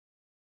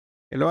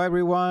Hello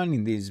everyone,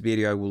 in this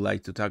video I would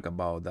like to talk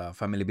about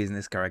family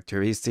business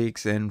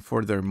characteristics, and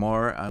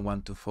furthermore I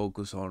want to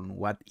focus on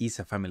what is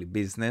a family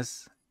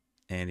business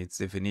and its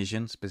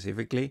definition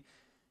specifically,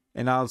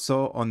 and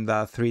also on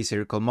the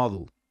three-circle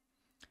model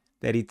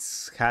that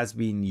has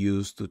been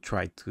used to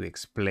try to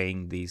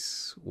explain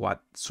this,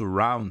 what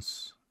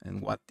surrounds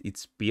and what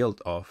it's built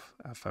of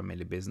a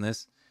family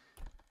business.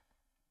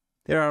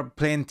 There are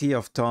plenty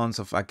of tons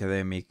of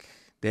academic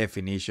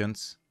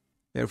definitions.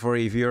 Therefore,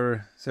 if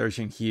you're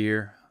searching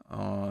here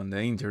on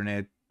the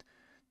internet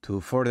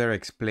to further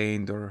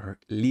explain or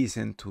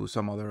listen to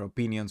some other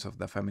opinions of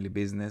the family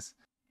business,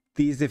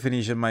 this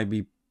definition might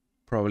be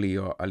probably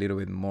a little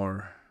bit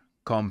more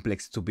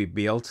complex to be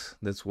built.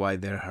 That's why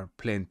there are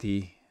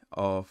plenty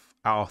of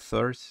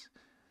authors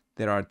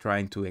that are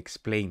trying to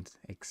explain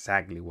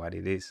exactly what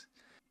it is.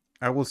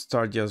 I will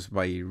start just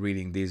by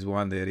reading this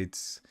one, that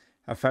it's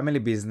a family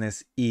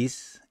business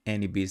is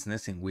any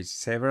business in which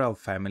several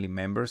family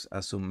members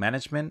assume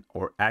management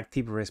or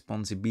active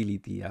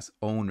responsibility as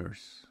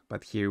owners.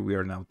 But here we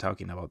are now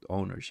talking about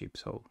ownership,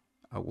 so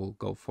I will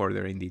go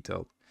further in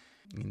detail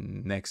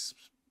in next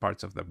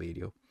parts of the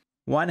video.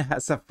 One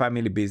has a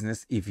family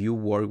business if you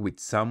work with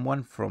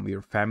someone from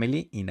your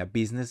family in a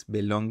business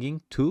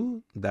belonging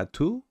to the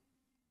two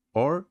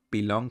or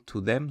belong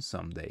to them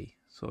someday.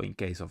 So in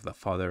case of the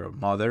father or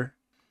mother,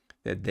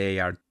 that they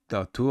are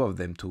the two of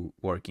them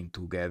working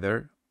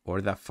together, or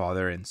the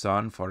father and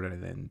son, father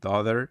and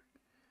daughter,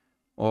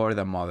 or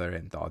the mother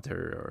and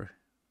daughter,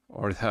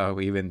 or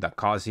even the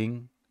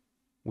cousin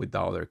with the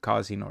other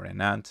cousin or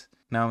an aunt.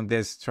 Now I'm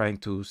just trying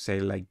to say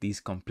like this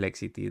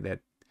complexity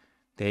that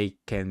they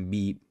can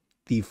be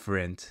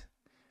different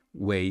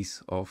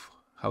ways of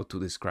how to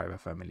describe a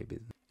family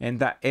business. And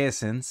the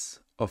essence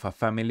of a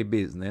family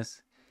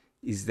business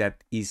is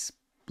that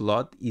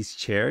blood is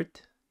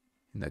shared,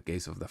 in the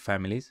case of the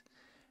families,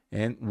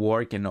 and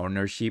work and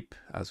ownership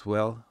as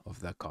well of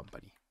the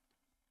company.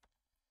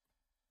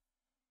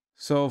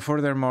 So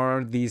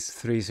furthermore, this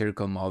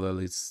three-circle model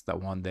is the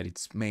one that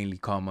it's mainly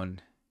common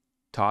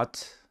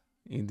taught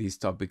in this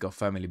topic of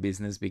family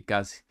business,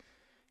 because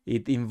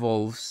it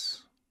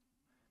involves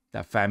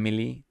the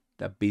family,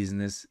 the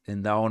business,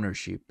 and the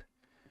ownership.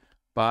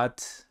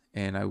 But,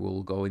 and I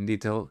will go in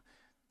detail,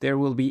 there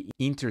will be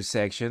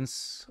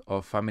intersections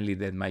of family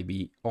that might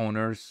be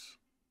owners,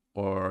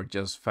 or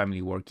just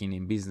family working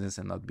in business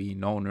and not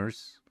being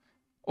owners,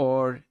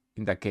 or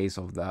in the case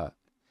of that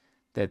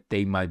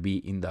they might be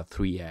in the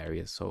three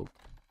areas. So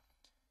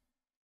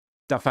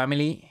the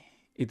family,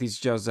 it is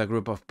just a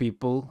group of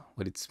people,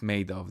 but it's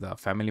made of the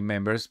family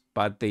members,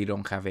 but they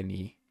don't have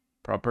any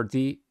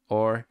property,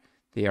 or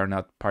they are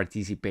not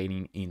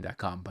participating in the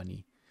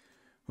company.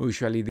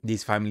 Usually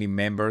these family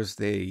members,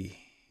 they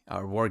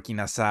are working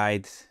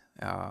aside,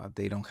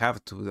 they don't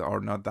have to,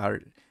 or not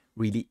are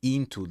really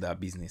into the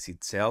business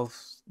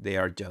itself. They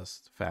are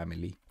just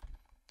family.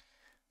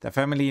 The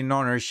family in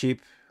ownership,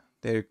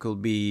 there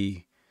could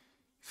be,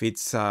 if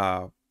it's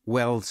a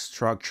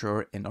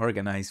well-structured and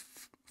organized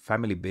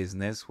family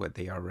business where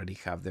they already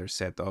have their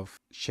set of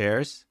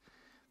shares,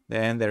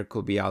 then there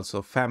could be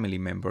also family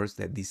members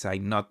that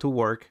decide not to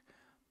work,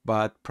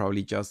 but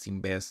probably just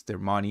invest their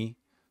money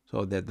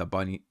so that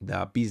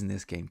the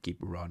business can keep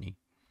running.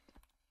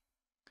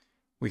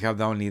 We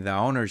have only the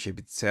ownership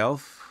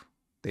itself.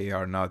 They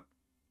are not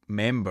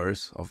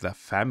members of the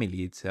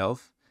family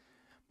itself,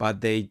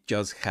 but they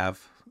just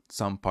have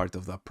some part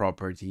of the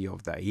property,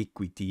 of the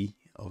equity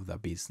of the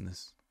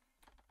business.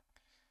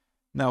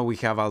 Now we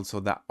have also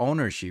the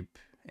ownership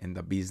in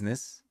the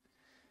business.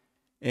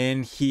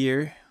 And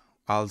here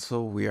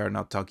also we are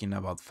not talking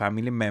about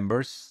family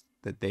members,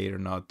 that they are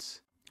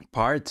not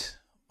part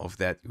of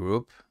that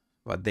group,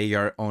 but they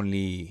are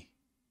only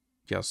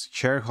just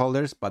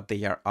shareholders, but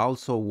they are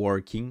also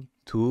working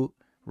to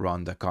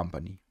run the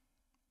company.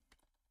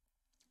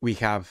 We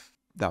have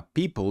the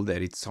people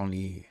that it's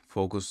only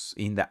focused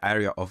in the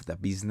area of the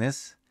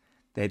business,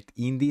 that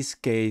in this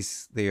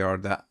case they are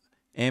the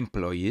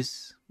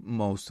employees.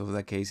 Most of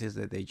the cases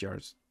that they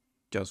just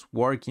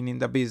working in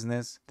the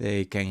business.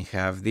 They can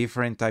have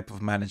different type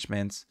of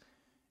managements,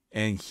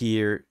 and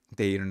here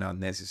they do not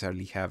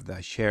necessarily have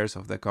the shares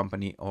of the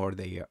company, or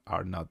they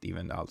are not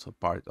even also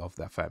part of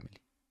the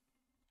family.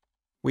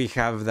 We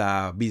have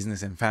the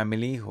business and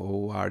family,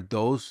 who are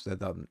those that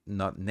do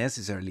not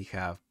necessarily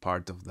have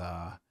part of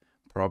the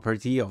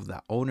property, of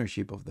the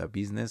ownership of the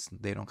business.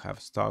 They don't have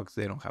stocks,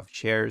 they don't have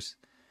shares,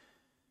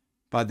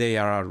 but they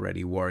are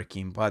already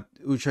working. But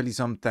usually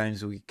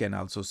sometimes we can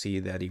also see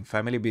that in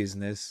family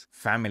business,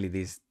 family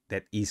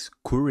that is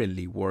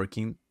currently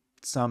working,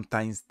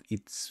 sometimes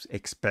it's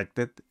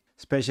expected,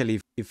 especially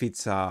if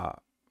it's a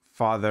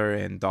father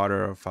and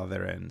daughter or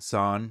father and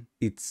son,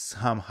 it's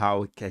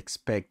somehow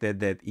expected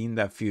that in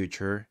the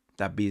future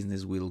the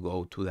business will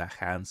go to the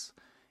hands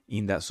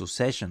in the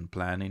succession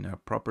plan, in a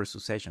proper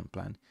succession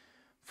plan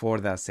for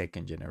the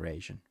second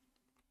generation.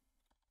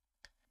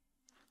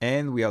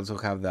 And we also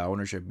have the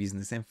ownership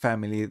business and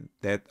family,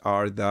 that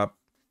are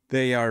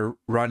they are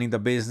running the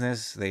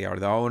business, they are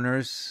the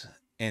owners,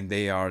 and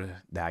they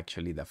are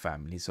actually the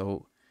family.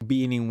 So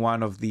being in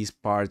one of these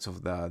parts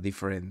of the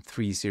different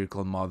three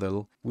circle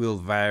model will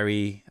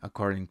vary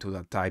according to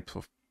the types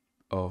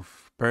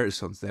of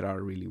persons that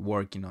are really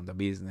working on the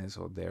business,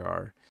 or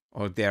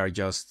they are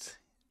just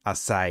a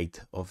side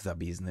of the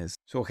business.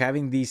 So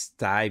having these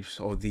types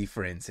of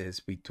differences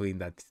between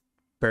that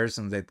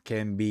persons that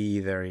can be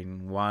either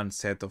in one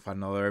set of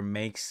another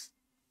makes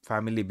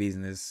family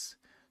business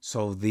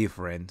so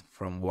different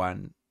from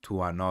one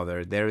to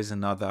another. There is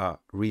another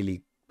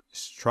really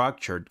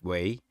structured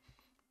way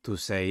to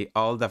say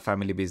all the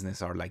family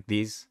business are like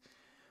this,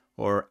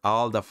 or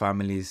all the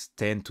families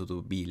tend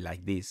to be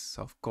like this.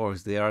 Of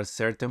course, there are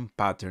certain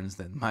patterns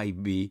that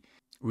might be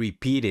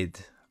repeated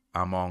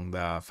among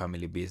the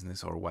family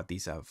business, or what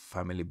is a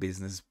family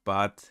business,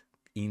 but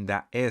in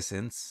the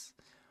essence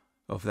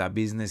of the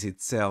business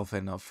itself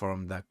and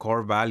from the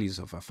core values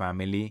of a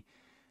family,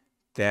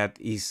 that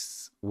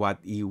is what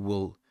it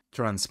will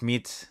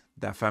transmit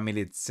the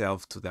family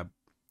itself to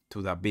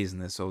the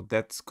business. So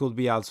that could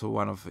be also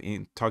one of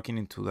in talking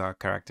into the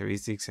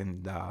characteristics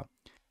and the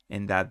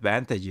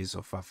advantages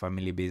of a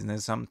family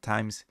business.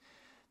 Sometimes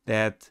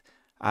that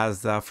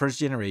as the first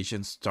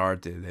generation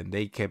started and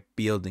they kept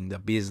building the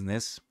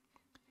business,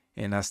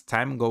 and as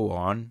time go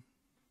on,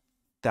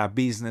 the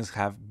business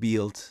have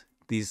built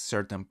this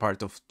certain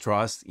part of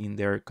trust in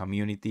their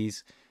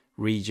communities,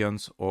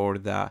 regions, or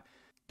the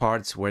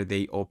parts where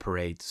they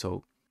operate.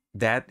 So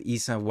that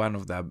is one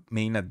of the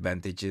main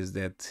advantages,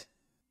 that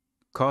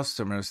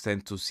customers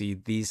tend to see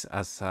this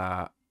as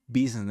a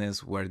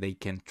business where they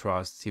can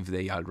trust if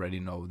they already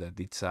know that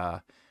it's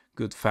a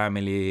good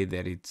family,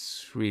 that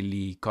it's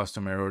really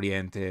customer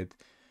oriented,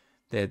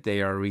 that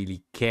they are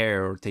really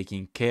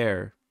taking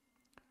care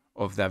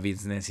of the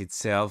business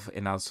itself,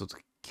 and also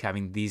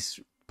having this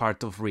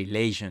part of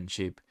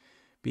relationship,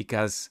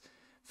 because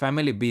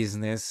family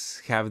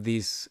business have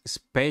this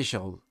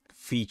special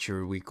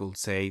feature, we could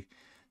say,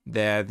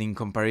 that in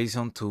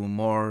comparison to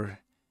more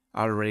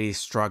already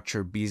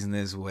structured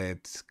business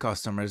with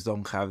customers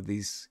don't have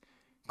this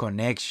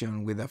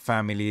connection with the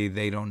family,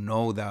 they don't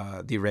know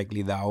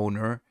directly the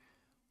owner,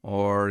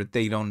 or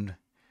they don't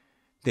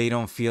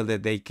feel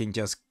that they can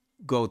just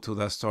go to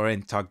the store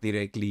and talk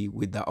directly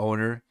with the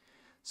owner.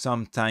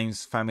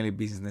 Sometimes family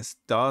business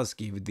does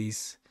give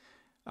this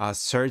a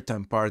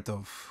certain part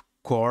of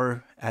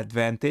core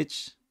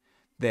advantage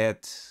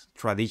that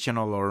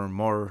traditional or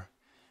more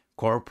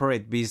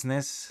corporate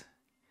business,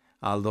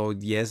 although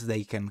yes,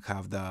 they can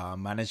have the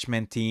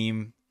management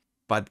team,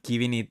 but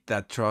giving it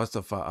that trust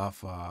of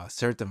a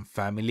certain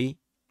family,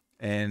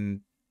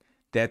 and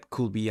that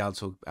could be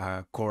also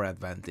core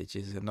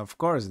advantages. And of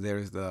course,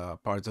 there's the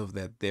part of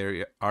that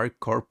there are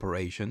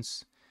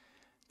corporations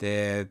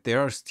that they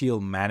are still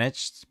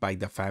managed by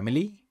the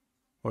family,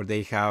 or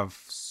they have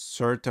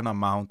certain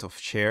amount of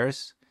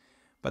shares,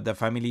 but the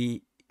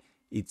family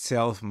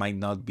itself might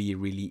not be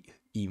really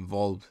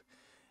involved.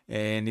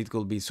 And it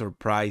could be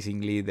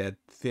surprisingly that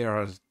there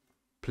are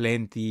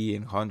plenty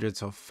and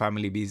hundreds of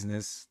family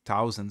business,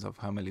 thousands of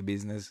family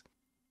business,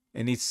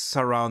 and it's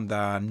around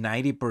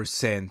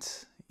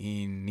 90%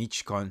 in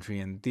each country.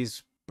 And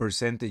this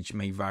percentage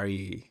may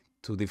vary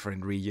to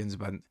different regions,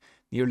 but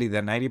nearly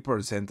the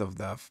 90% of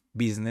the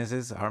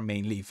businesses are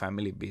mainly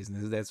family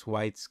business. That's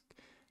why it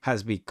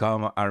has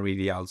become a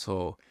really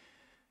also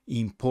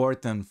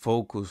important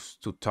focus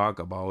to talk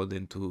about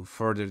and to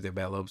further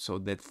develop, so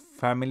that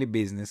family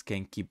business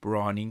can keep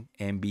running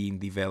and being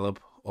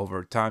developed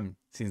over time,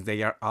 since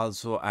they are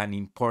also an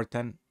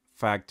important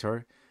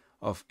factor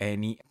of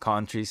any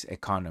country's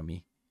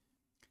economy.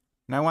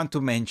 Now I want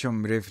to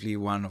mention briefly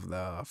one of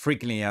the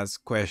frequently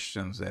asked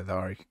questions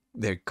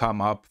that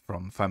come up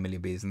from family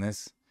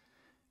business,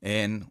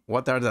 and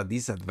what are the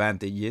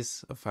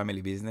disadvantages of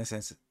family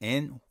businesses,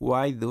 and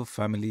why do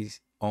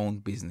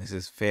family-owned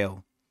businesses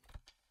fail?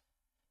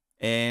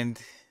 And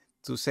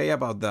to say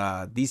about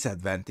the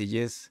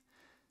disadvantages,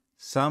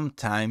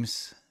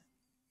 sometimes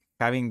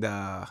having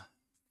the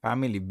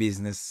family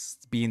business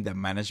being the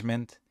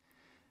management,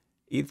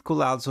 it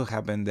could also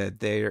happen that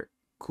there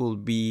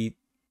could be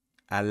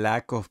a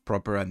lack of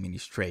proper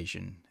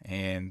administration,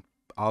 and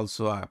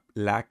also a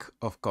lack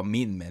of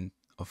commitment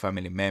of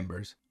family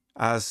members,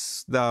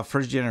 as the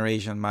first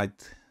generation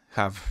might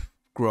have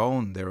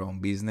grown their own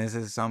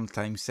businesses.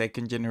 Sometimes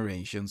second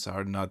generations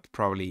are not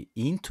probably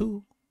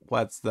into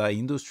what's the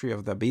industry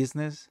of the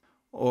business,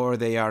 or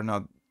they are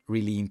not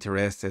really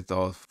interested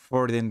of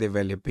further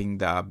developing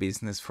the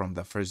business from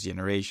the first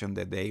generation,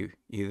 that they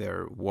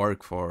either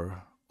work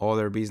for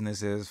other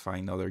businesses,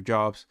 find other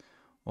jobs,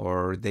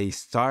 or they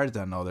start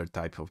another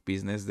type of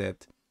business,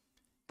 that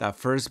the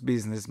first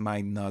business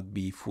might not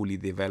be fully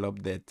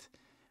developed, that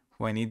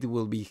when it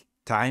will be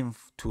time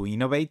to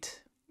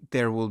innovate,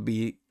 there won't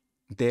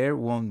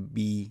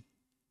be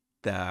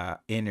the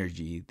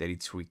energy that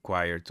it's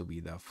required to be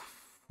the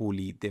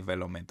fully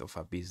development of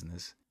a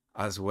business.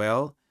 As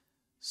well,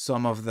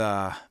 some of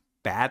the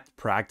bad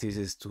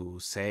practices to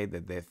say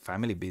that the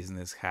family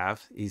business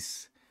have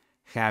is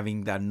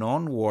having the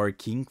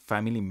non-working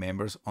family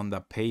members on the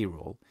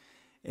payroll.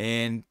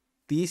 And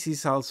this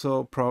is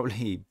also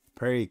probably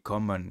very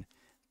common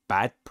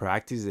bad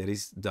practice that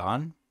is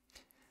done,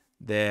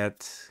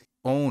 that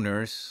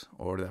owners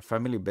or the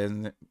family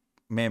business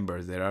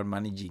members that are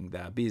managing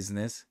the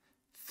business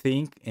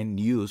think and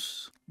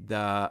use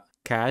the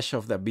cash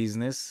of the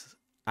business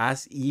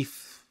as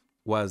if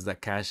was the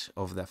cash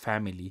of the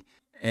family.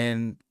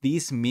 And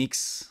this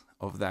mix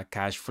of the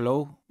cash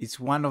flow is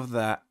one of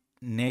the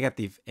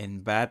negative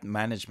and bad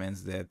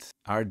managements that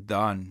are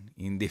done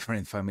in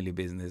different family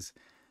business.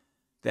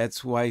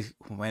 That's why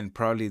when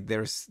probably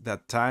there's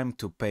that time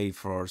to pay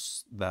for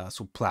the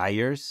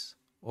suppliers,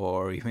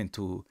 or even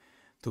to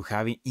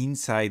have it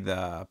inside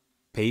the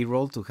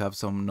payroll, to have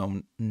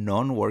some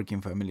non-working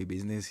family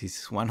business,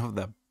 is one of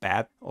the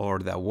bad or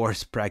the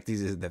worst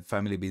practices that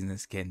family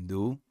business can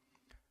do.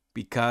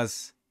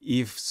 Because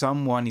if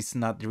someone is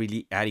not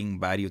really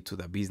adding value to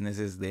the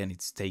businesses, then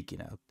it's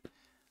taken out.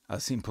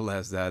 As simple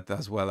as that,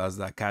 as well as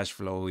the cash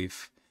flow.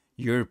 If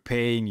you're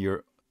paying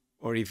your,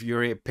 or if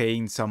you're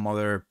paying some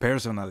other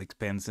personal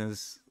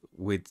expenses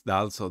with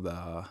also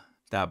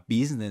the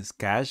business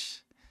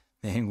cash,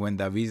 then when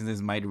the business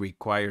might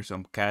require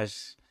some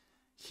cash,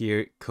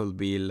 here could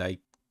be like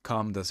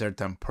come the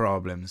certain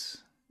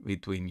problems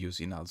between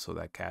using also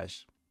the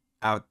cash.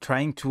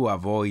 Trying to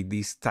avoid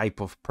this type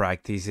of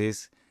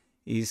practices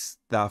is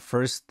the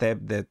first step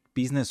that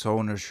business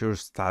owners should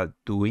start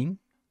doing,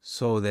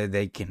 so that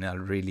they can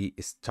really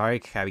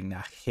start having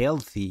a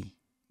healthy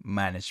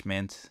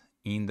management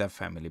in the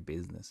family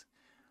business.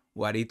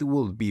 What it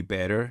will be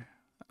better,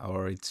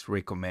 or it's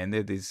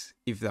recommended, is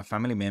if the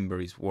family member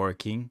is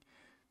working,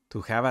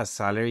 to have a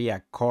salary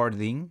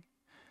according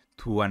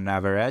to an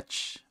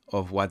average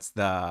of what's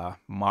the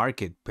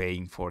market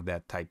paying for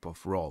that type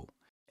of role.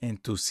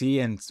 And to see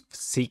and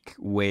seek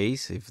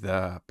ways, if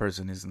the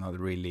person is not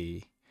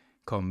really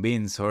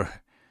convinced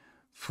or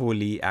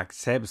fully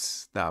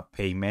accepts the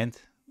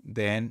payment,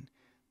 then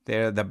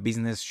the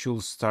business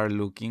should start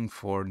looking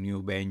for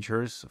new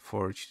ventures,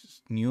 for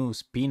new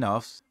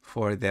spin-offs,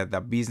 for that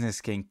the business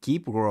can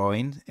keep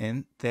growing,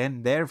 and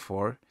then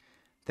therefore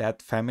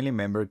that family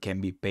member can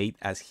be paid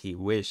as he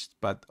wished.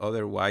 But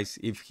otherwise,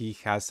 if he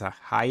has a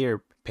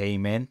higher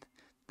payment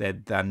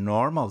that the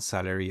normal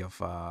salary of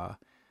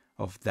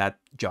that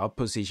job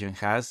position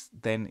has,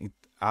 then it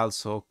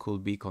also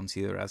could be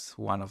considered as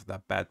one of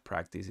the bad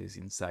practices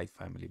inside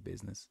family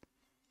business.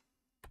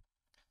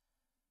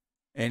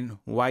 And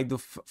why do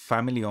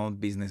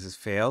family-owned businesses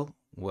fail?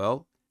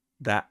 Well,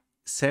 the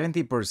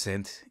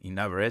 70% in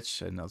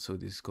average, and also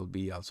this could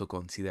be also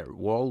considered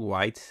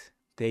worldwide,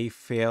 they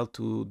fail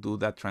to do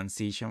that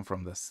transition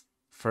from the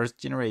first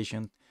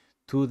generation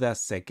to the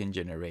second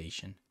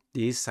generation.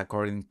 This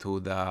according to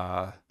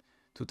the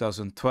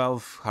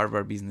 2012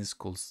 Harvard Business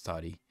School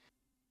study.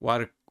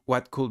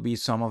 What could be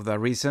some of the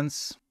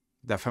reasons?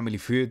 The family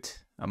feud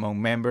among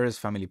members,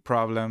 family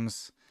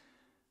problems,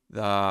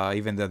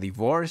 even the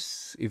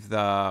divorce. If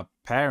the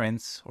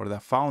parents or the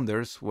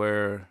founders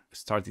were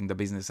starting the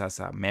business as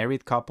a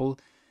married couple,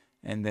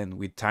 and then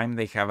with time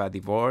they have a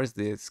divorce,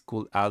 this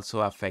could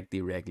also affect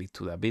directly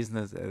to the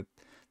business.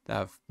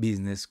 The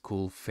business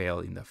could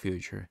fail in the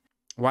future.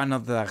 One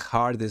of the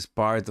hardest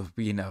parts of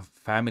being a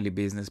family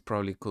business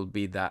probably could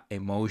be the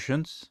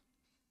emotions.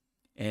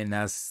 And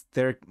as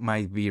there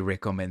might be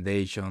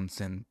recommendations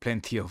and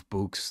plenty of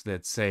books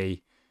that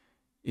say,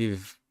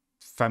 if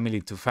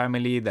family to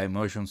family, the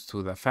emotions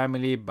to the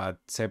family, but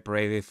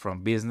separated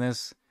from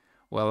business.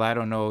 Well, I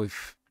don't know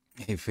if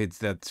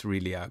that's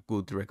really a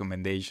good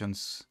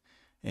recommendations.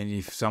 And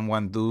if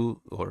someone do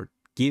or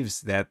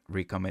gives that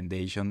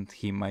recommendation,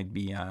 he might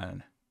be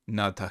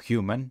not a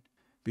human,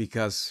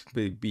 because it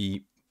would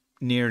be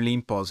nearly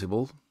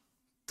impossible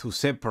to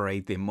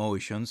separate the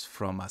emotions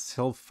from a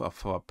self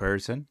of a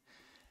person.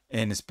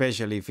 And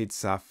especially if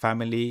it's a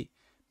family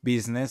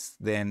business,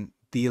 then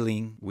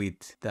dealing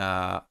with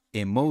the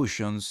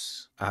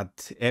emotions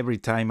at every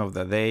time of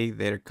the day,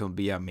 there could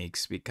be a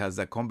mix, because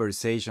the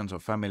conversations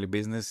of family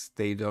business,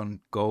 they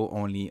don't go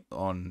only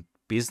on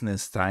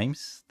business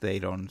times. They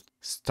don't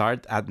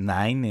start at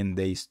 9 and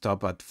they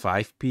stop at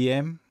 5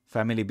 p.m.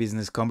 Family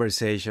business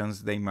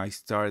conversations, they might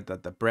start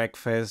at the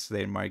breakfast,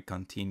 they might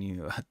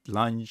continue at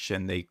lunch,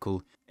 and they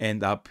could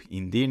end up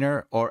in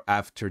dinner or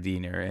after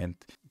dinner. And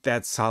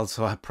that's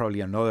also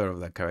probably another of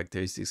the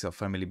characteristics of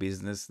family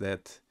business,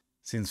 that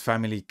since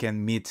family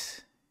can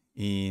meet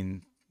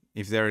in,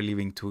 if they're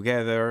living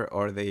together,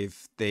 or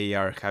if they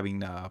are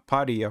having a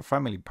party, a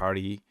family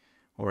party,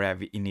 or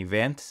have an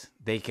event,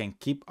 they can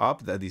keep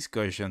up the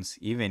discussions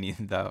even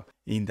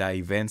in the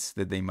events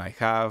that they might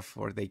have,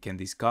 or they can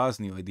discuss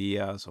new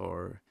ideas.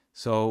 Or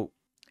so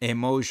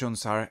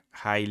emotions are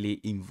highly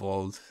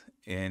involved,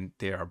 and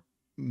they are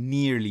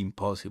nearly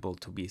impossible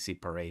to be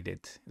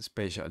separated,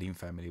 especially in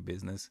family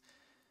business.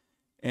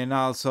 And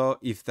also,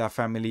 if the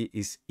family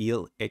is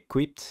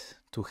ill-equipped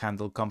to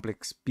handle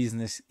complex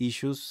business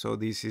issues, so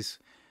this is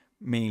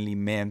mainly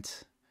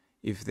meant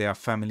if their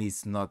family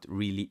is not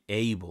really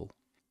able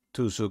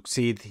to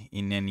succeed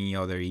in any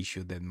other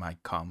issue that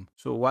might come.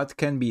 So what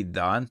can be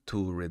done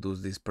to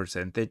reduce this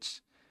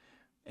percentage?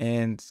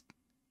 And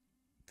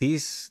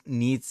This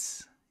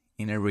needs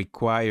and it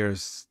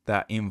requires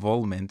the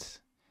involvement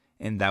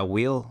and the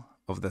will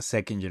of the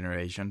second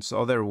generation.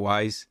 So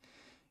otherwise,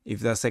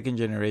 if the second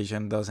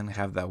generation doesn't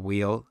have the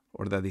will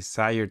or the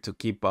desire to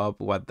keep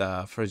up what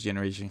the first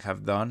generation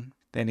have done,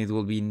 then it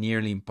will be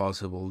nearly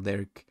impossible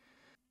there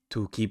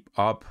to keep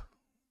up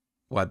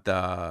what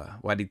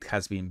it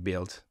has been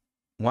built.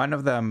 One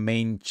of the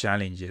main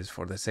challenges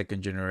for the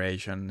second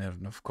generation,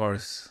 and of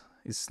course,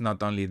 it's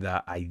not only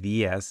the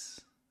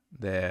ideas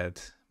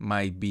that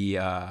might be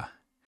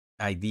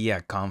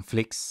idea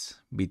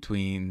conflicts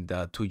between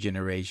the two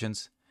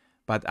generations,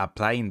 but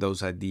applying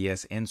those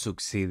ideas and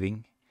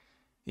succeeding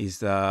is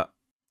the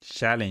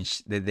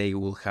challenge that they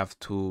will have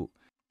to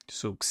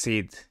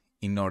succeed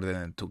in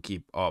order to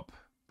keep up.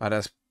 But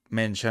as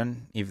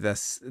mentioned, if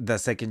the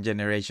second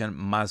generation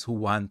must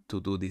want to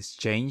do this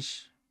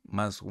change,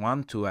 must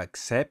want to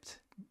accept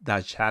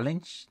that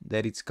challenge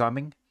that it's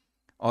coming,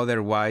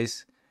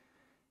 otherwise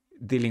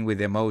dealing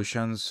with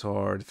emotions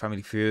or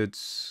family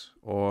feuds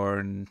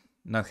or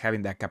not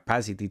having the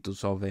capacity to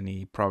solve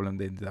any problem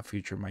that in the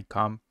future might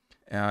come.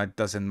 It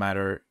doesn't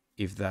matter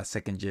if the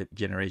second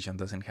generation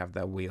doesn't have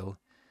that will.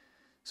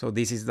 So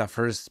this is the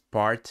first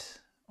part,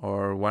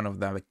 or one of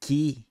the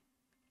key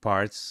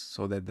parts,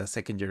 so that the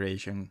second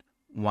generation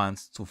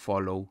wants to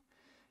follow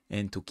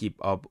and to keep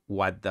up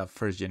what the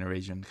first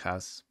generation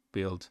has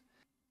built.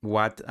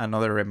 What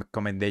another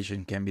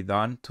recommendation can be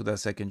done to the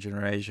second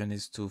generation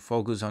is to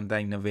focus on the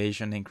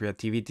innovation and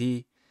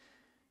creativity,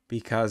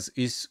 because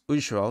it's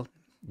usual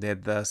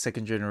that the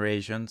second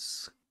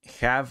generations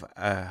have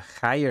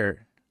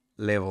higher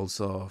levels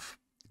of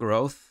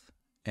growth,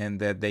 and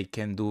that they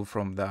can do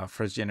from the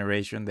first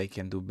generation, they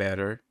can do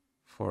better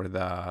for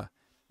the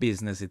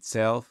business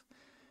itself,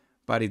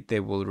 but they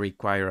will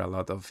require a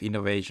lot of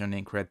innovation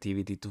and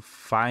creativity to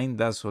find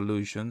the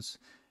solutions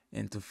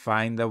and to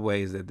find the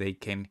ways that they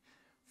can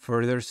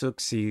further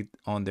succeed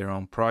on their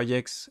own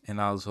projects and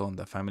also on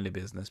the family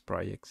business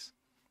projects.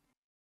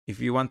 If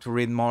you want to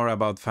read more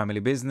about family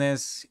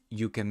business,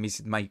 you can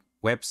visit my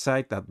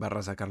website at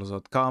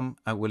barrazacarlos.com.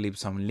 I will leave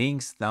some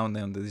links down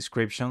in the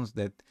descriptions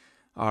that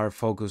are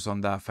focused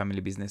on the family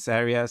business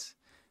areas.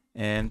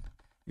 And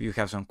if you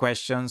have some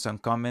questions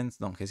and comments,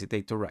 don't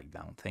hesitate to write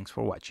down. Thanks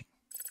for watching.